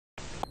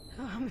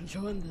I'm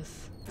enjoying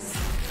this.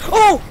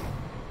 Oh!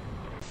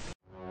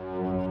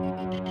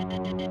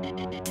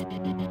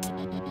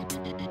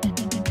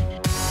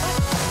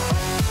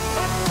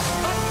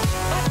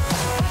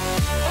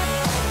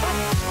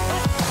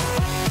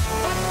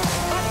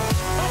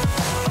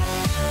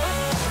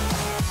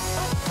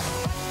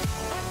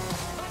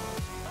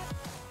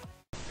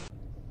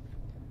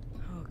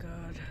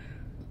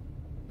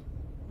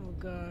 Oh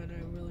god,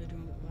 I really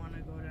don't want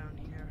to go down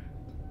here.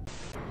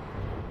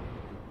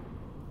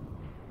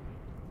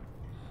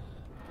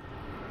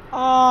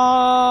 Oh!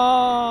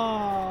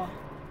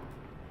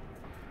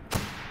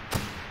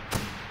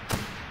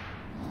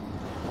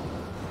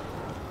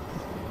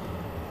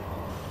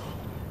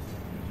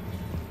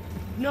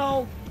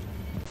 No!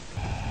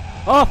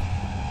 Oh!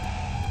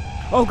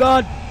 Oh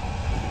god!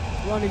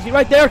 Run, is he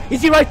right there?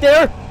 Is he right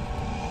there?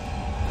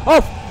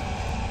 Oh!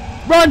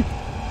 Run!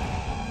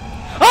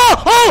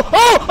 Oh! Oh!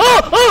 Oh!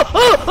 Oh! Oh!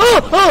 Oh!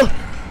 Oh! Oh!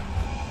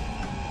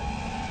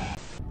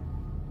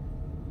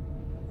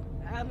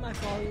 I have my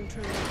volume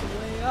turned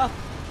way up,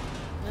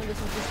 and this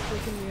is just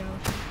freaking me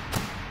out.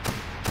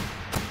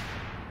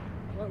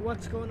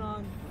 What's going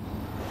on?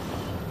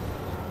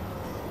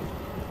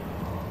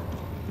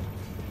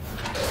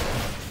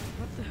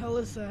 What the hell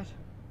is that?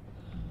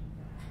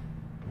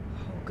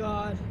 Oh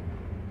god.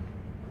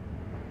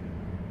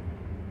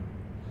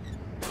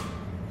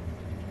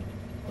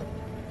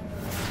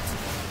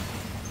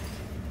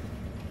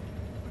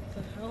 What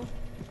the hell?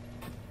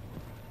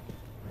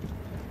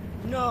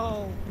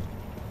 No!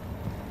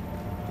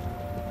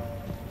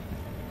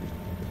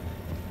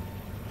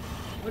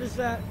 What is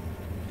that?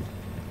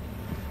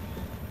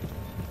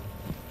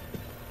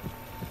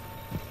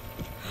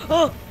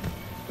 Oh!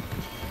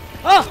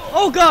 Oh!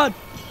 Oh god!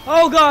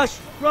 Oh gosh!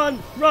 Run!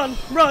 Run!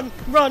 Run!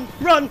 Run!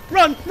 Run!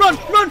 Run! Run!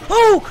 Run!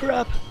 Oh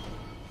crap!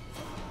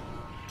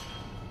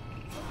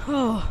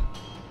 Oh!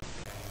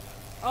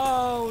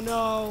 Oh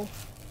no!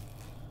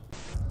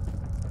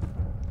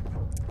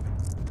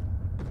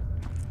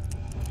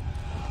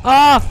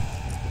 Ah!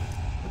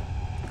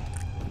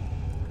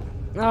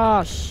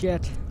 Ah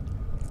shit!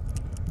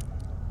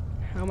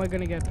 How am I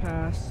gonna get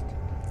past?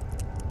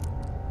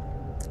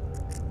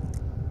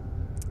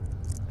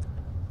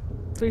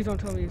 Please don't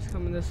tell me he's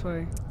coming this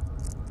way.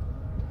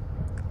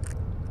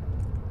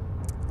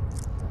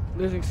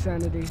 Losing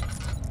sanity.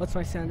 What's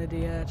my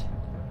sanity at?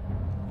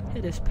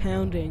 It is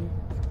pounding.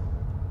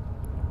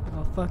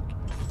 Oh fuck.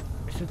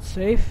 Is it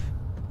safe?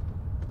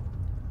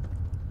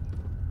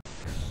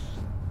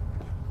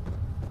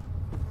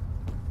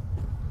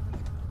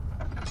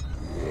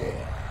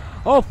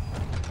 Oh!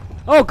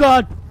 Oh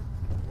god!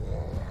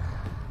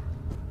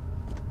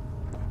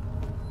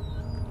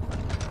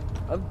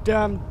 I'm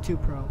damn too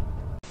pro.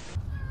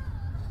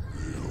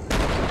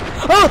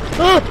 Oh!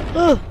 Oh!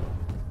 Oh!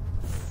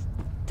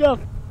 The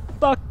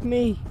fuck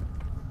me!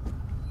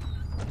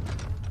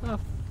 Oh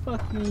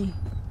fuck me!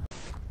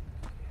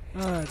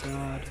 Oh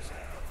god!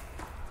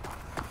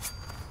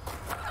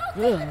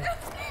 Ugh.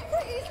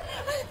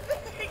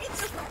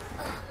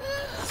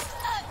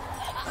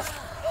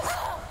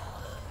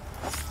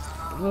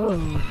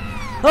 Oh!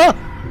 Ah!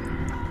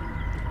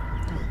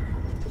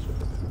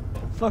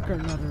 Fucker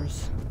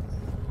nutters.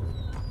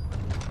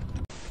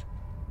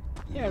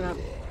 Yeah, no.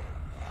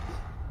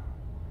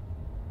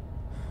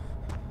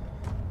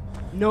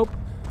 Nope.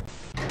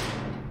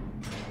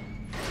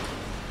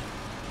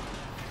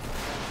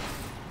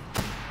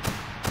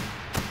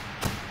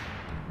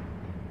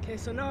 Okay,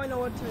 so now I know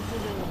what to do.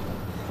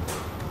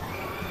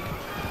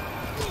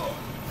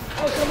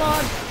 Oh, come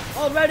on!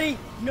 Already?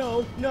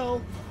 No,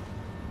 no.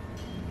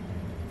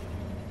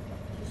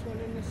 Just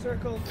went in a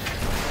circle.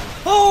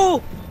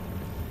 Oh!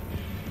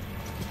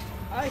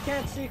 I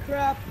can't see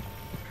crap.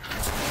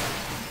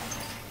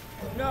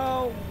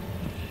 No.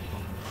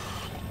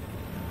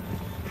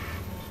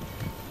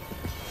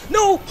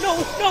 No, no,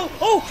 no!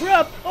 Oh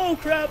crap! Oh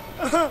crap!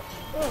 Oh.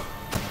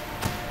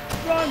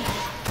 Run!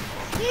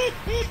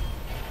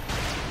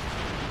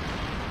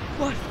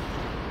 What?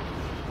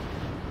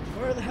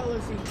 Where the hell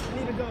is he? I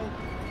need to go.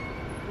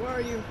 Where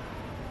are you?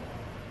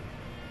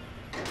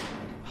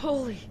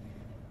 Holy...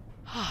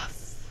 Ah,